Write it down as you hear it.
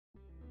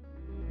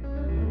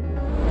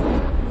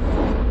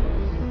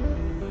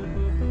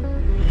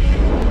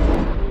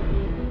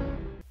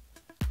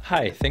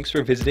Hi, thanks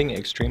for visiting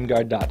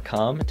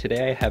ExtremeGuard.com.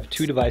 Today I have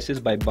two devices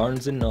by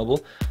Barnes &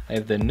 Noble. I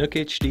have the Nook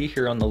HD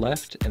here on the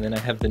left, and then I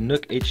have the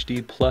Nook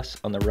HD Plus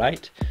on the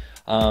right.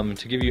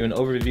 To give you an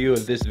overview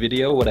of this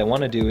video, what I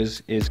want to do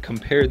is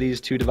compare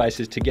these two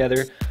devices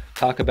together,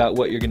 talk about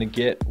what you're going to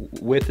get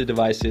with the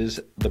devices,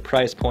 the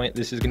price point.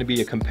 This is going to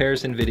be a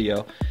comparison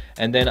video,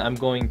 and then I'm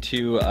going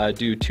to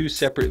do two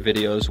separate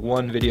videos,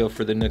 one video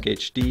for the Nook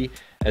HD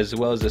as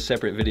well as a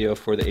separate video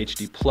for the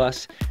HD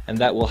Plus, and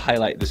that will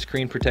highlight the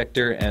screen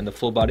protector and the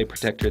full body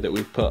protector that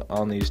we've put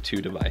on these two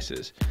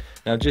devices.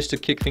 Now, just to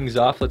kick things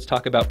off, let's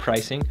talk about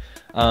pricing.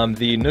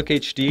 The Nook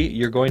HD,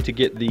 you're going to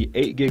get the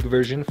 8 gig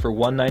version for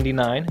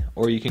 $199,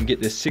 or you can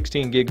get the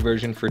 16 gig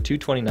version for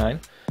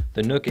 $229.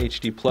 The Nook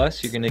HD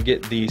Plus, you're going to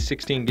get the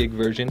 16 gig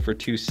version for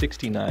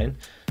 $269,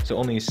 so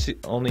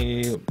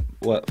only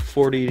what,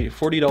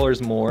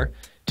 $40 more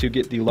to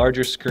get the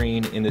larger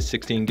screen in the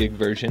 16 gig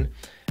version.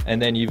 And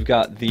then you've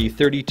got the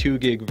 32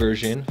 gig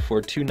version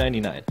for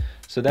 $299.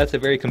 So that's a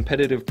very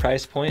competitive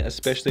price point,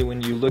 especially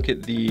when you look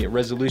at the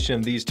resolution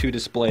of these two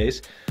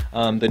displays.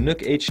 The Nook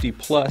HD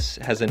Plus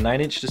has a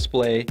 9-inch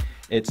display.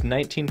 It's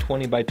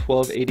 1920 by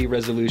 1280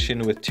 resolution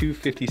with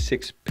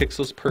 256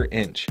 pixels per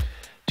inch.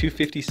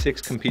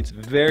 256 competes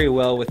very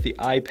well with the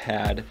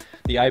iPad.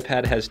 The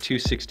iPad has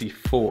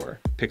 264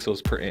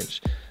 pixels per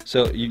inch.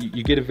 So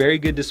you get a very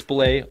good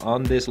display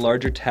on this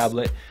larger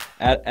tablet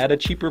at a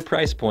cheaper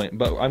price point,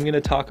 but I'm going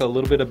to talk a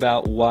little bit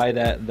about why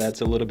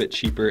that's a little bit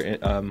cheaper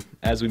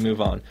as we move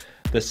on.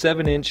 The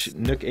 7-inch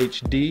Nook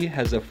HD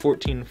has a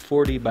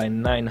 1440 by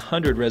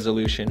 900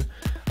 resolution,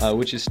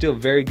 which is still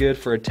very good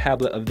for a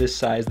tablet of this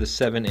size, the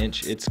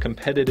 7-inch. It's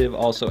competitive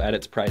also at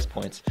its price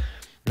points.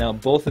 Now,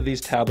 both of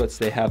these tablets,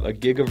 they have a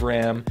gig of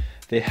RAM.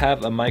 They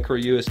have a micro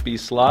USB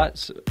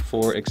slot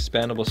for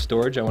expandable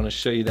storage. I want to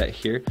show you that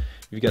here.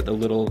 You've got the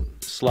little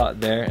slot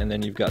there, and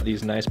then you've got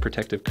these nice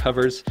protective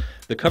covers.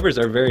 The covers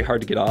are very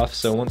hard to get off,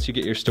 so once you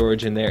get your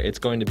storage in there, it's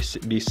going to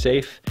be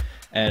safe,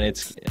 and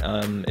it's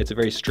a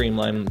very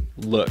streamlined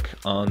look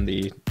on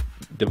the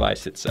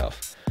device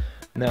itself.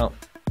 Now,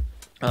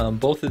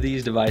 both of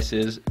these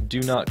devices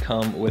do not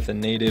come with a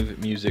native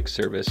music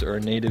service or a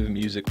native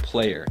music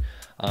player.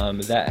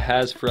 That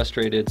has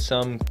frustrated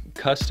some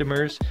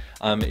customers.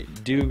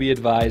 Do be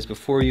advised,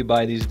 before you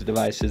buy these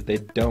devices, they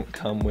don't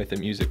come with a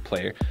music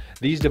player.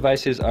 These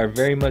devices are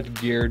very much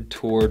geared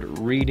toward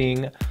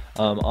reading,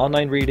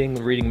 online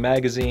reading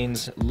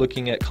magazines,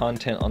 looking at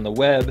content on the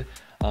web.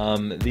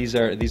 These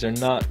are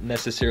not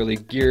necessarily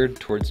geared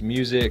towards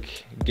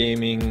music,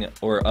 gaming,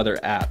 or other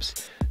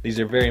apps. These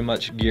are very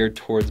much geared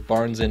towards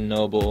Barnes &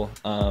 Noble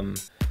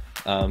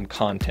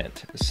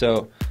content.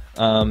 So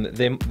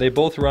they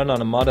both run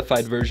on a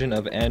modified version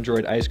of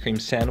Android Ice Cream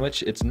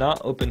Sandwich. It's not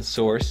open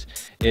source.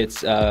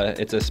 It's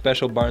a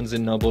special Barnes &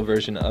 Noble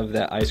version of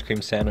that Ice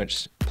Cream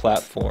Sandwich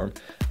platform.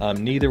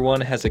 Neither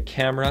one has a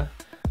camera.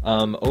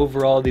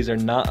 Overall, these are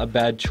not a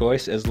bad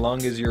choice as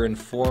long as you're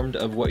informed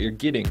of what you're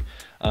getting.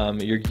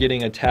 You're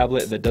getting a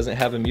tablet that doesn't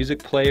have a music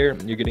player.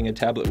 You're getting a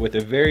tablet with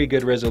a very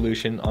good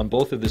resolution on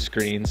both of the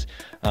screens.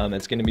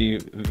 It's going to be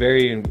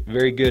very,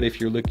 very good if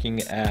you're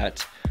looking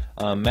at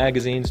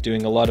magazines,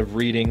 doing a lot of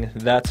reading.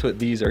 That's what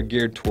these are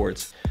geared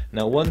towards.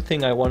 Now, one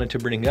thing I wanted to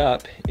bring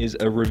up is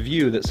a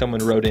review that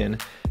someone wrote in.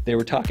 They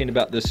were talking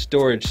about the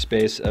storage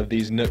space of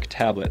these Nook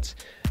tablets.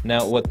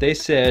 Now, what they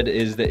said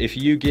is that if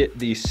you get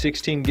the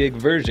 16 gig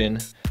version,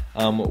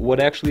 what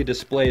actually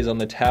displays on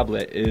the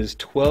tablet is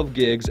 12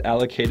 gigs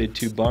allocated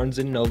to Barnes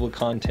 & Noble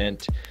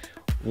content,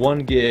 1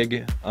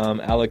 gig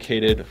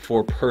allocated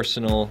for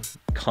personal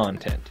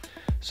content.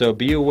 So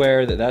be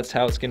aware that that's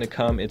how it's going to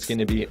come. It's going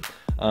to be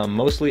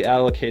mostly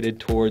allocated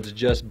towards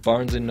just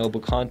Barnes & Noble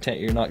content.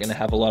 You're not going to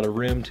have a lot of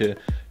room to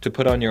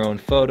put on your own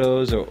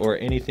photos or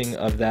anything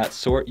of that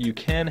sort. You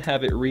can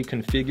have it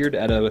reconfigured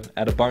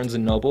at a Barnes &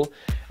 Noble,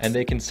 and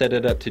they can set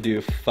it up to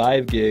do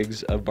 5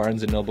 gigs of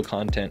Barnes & Noble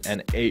content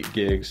and 8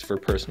 gigs for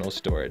personal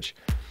storage.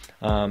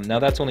 Now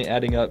that's only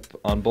adding up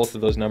on both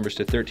of those numbers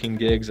to 13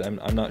 gigs.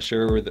 I'm not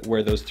sure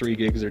where those 3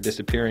 gigs are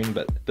disappearing,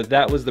 but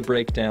that was the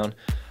breakdown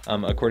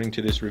according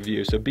to this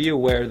review. So be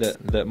aware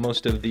that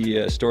most of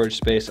the storage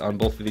space on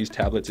both of these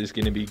tablets is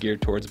going to be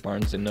geared towards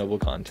Barnes & Noble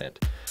content.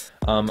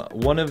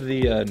 One of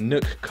the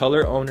Nook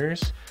color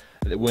owners,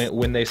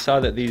 when they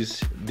saw that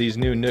these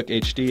new Nook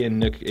HD and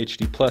Nook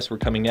HD Plus were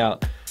coming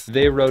out,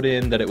 they wrote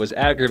in that it was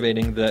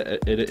aggravating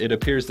that it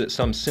appears that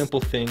some simple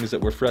things that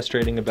were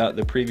frustrating about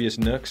the previous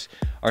Nooks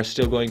are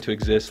still going to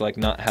exist, like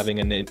not having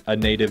a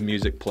native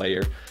music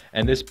player.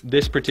 And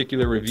this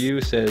particular review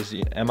says,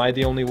 "Am I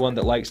the only one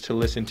that likes to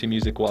listen to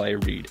music while I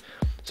read?"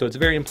 So it's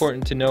very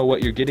important to know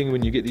what you're getting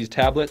when you get these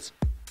tablets.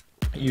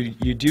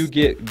 You do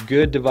get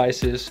good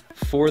devices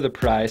for the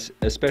price,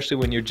 especially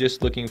when you're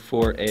just looking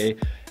for a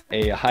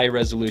high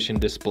resolution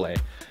display.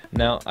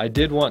 Now, I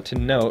did want to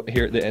note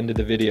here at the end of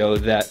the video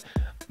that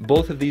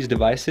both of these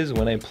devices,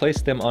 when I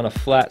placed them on a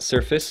flat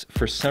surface,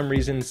 for some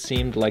reason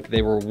seemed like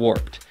they were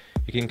warped.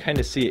 You can kind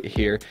of see it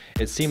here.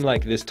 It seemed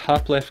like this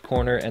top left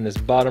corner and this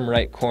bottom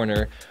right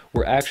corner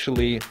were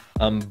actually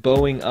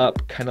bowing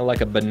up kind of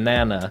like a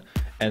banana,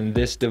 and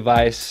this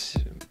device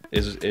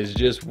is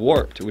just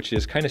warped, which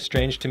is kind of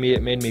strange to me.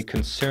 It made me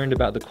concerned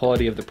about the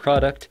quality of the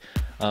product.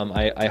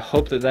 I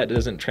hope that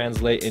doesn't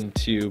translate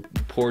into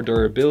poor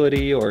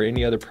durability or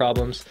any other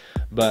problems,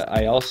 but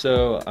I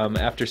also,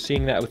 after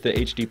seeing that with the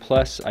HD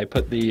Plus, I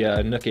put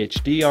the Nook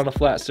HD on a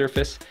flat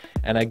surface,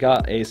 and I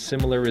got a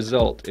similar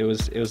result. It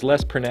was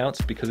less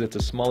pronounced because it's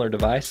a smaller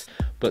device,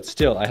 but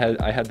still, I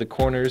had the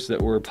corners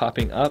that were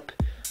popping up.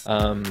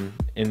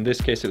 In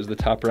this case, it was the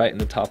top right and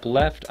the top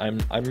left.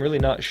 I'm really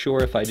not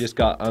sure if I just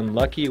got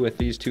unlucky with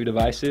these two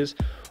devices,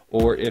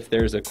 or if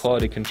there's a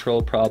quality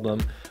control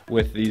problem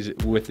with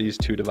these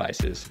two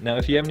devices. Now,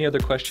 if you have any other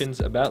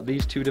questions about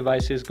these two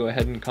devices, go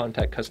ahead and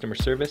contact customer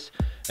service,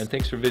 and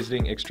thanks for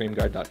visiting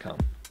ExtremeGuard.com.